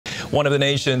One of the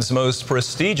nation's most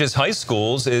prestigious high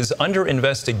schools is under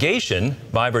investigation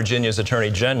by Virginia's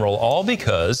Attorney General, all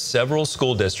because several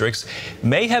school districts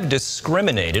may have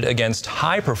discriminated against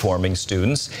high-performing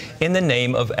students in the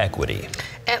name of equity.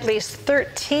 At least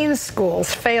 13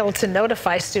 schools failed to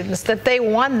notify students that they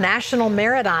won national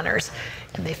merit honors,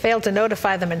 and they failed to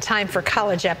notify them in time for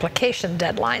college application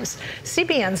deadlines.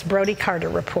 CBN's Brody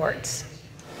reports.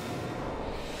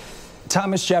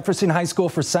 Thomas Jefferson High School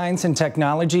for Science and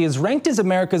Technology is ranked as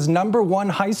America's #1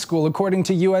 high school, according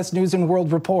to U.S. News and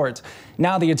World Report.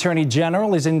 Now the Attorney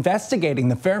General is investigating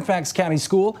the Fairfax County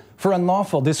school for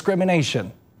unlawful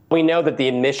discrimination. We know that the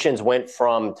admissions went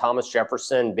from Thomas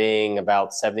Jefferson being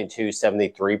about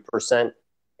 73%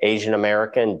 Asian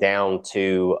American down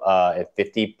to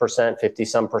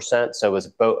 50%. So it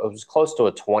was close to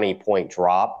a 20-point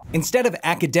drop. Instead of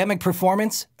academic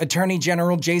performance, Attorney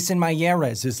General Jason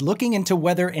Miyares is looking into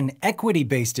whether an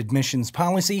equity-based admissions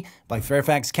policy by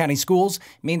Fairfax County schools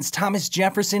means Thomas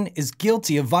Jefferson is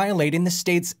guilty of violating the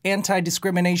state's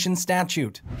anti-discrimination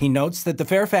statute. He notes that the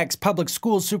Fairfax Public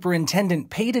Schools superintendent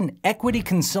paid an equity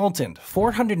consultant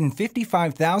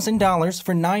 $455,000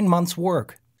 for 9 months'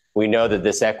 work. We know that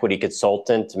this equity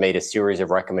consultant made a series of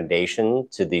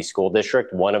recommendations to the school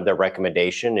district. One of the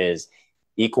recommendations is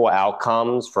equal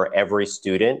outcomes for every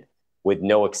student with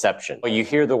no exception. You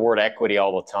hear the word equity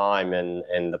all the time,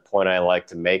 and the point I like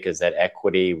to make is that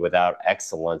equity without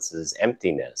excellence is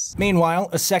emptiness. Meanwhile,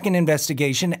 a second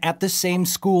investigation at the same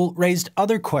school raised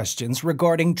other questions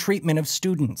regarding treatment of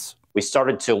students. We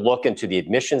started to look into the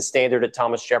admission standard at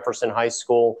Thomas Jefferson High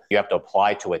School. You have to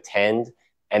apply to attend.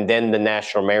 And then the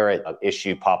national merit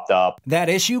issue popped up. That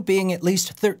issue being at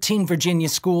least 13 Virginia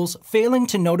schools failing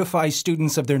to notify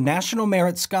students of their national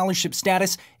merit scholarship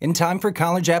status in time for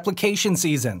college application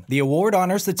season. The award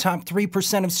honors the top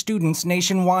 3% of students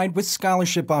nationwide with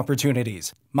scholarship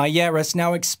opportunities. Miyares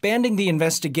now expanding the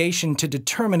investigation to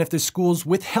determine if the schools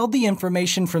withheld the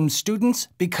information from students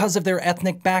because of their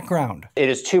ethnic background. It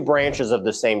is two branches of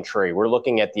the same tree. We're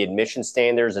looking at the admission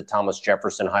standards at Thomas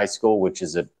Jefferson High School, which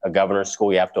is a governor's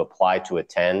school you have to apply to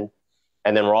attend.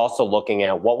 And then we're also looking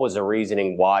at what was the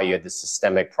reasoning why you had the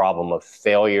systemic problem of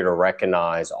failure to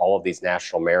recognize all of these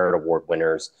National Merit Award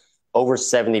winners, over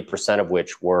 70% of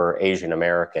which were Asian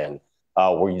American.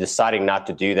 Were you deciding not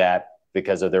to do that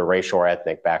because of their racial or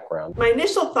ethnic background? My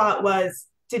initial thought was,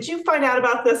 did you find out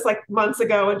about this like months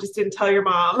ago and just didn't tell your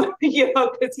mom?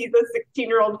 Because he's a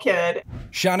 16-year-old kid.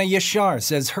 Shana Yashar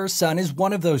says her son is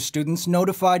one of those students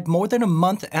notified more than a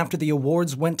month after the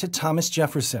awards went to Thomas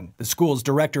Jefferson. The school's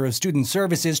director of student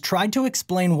services tried to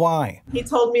explain why. He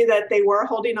told me that they were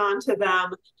holding on to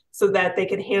them so that they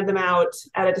could hand them out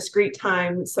at a discrete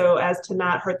time so as to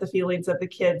not hurt the feelings of the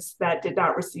kids that did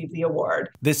not receive the award.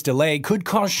 This delay could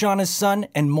cause Shauna's son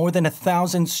and more than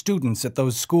 1,000 students at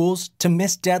those schools to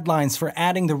miss deadlines for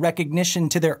adding the recognition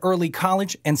to their early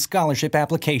college and scholarship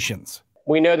applications.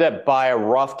 We know that by a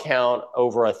rough count,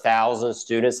 over 1,000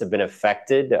 students have been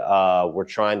affected. We're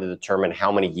trying to determine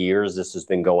how many years this has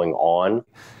been going on.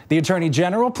 The Attorney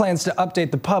General plans to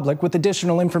update the public with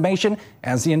additional information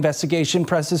as the investigation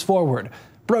presses forward.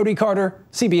 Brody,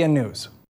 CBN News.